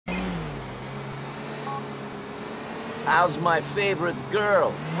How's my favorite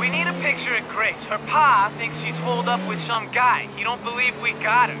girl? We need a picture of Grace. Her pa thinks she's holed up with some guy. He don't believe we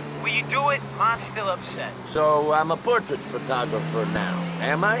got her. Will you do it? Mom's still upset. So I'm a portrait photographer now,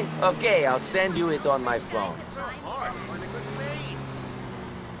 am I? Okay, I'll send you it on my phone.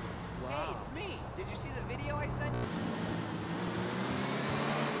 Hey, it's me. Did you see the video I sent you?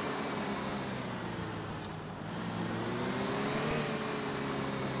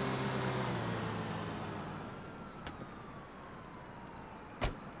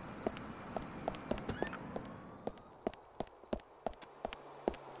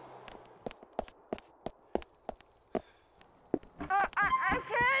 I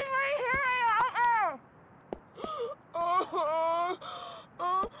can't even hear you.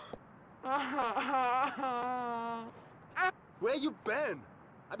 Where you been?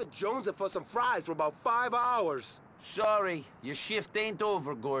 I've been jonesing for some fries for about 5 hours. Sorry, your shift ain't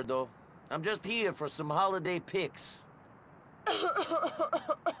over, Gordo. I'm just here for some holiday pics.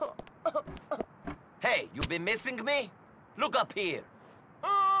 Hey, you been missing me? Look up here.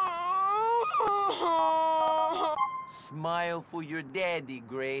 Smile for your daddy,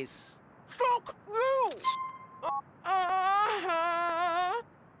 Grace. Fuck you!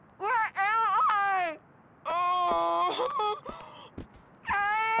 Where am I?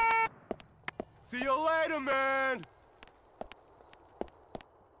 See you later, man!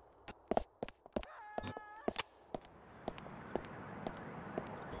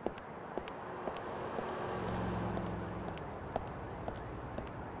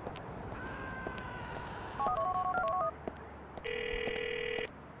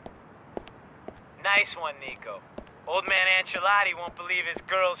 Nice one, Nico. Old man Ancelotti won't believe his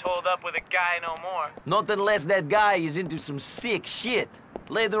girl's holed up with a guy no more. Not unless that guy is into some sick shit.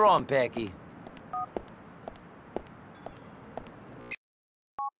 Later on, Packy.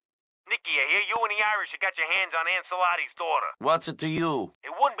 Nicky, I hear you and the Irish have got your hands on Ancelotti's daughter. What's it to you?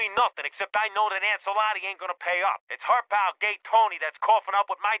 It wouldn't be nothing, except I know that Ancelotti ain't gonna pay up. It's her pal, Gay Tony, that's coughing up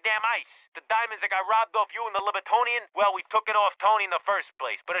with my damn ice. The diamonds that got robbed off you and the Libertonian, well, we took it off Tony in the first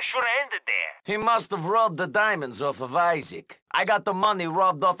place, but it should've ended there. He must have robbed the diamonds off of Isaac. I got the money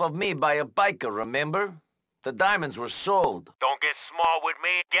robbed off of me by a biker, remember? The diamonds were sold. Don't get smart with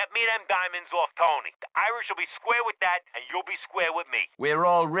me. Get me them diamonds off Tony. The Irish will be square with that, and you'll be square with me. We're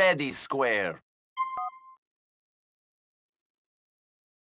already square.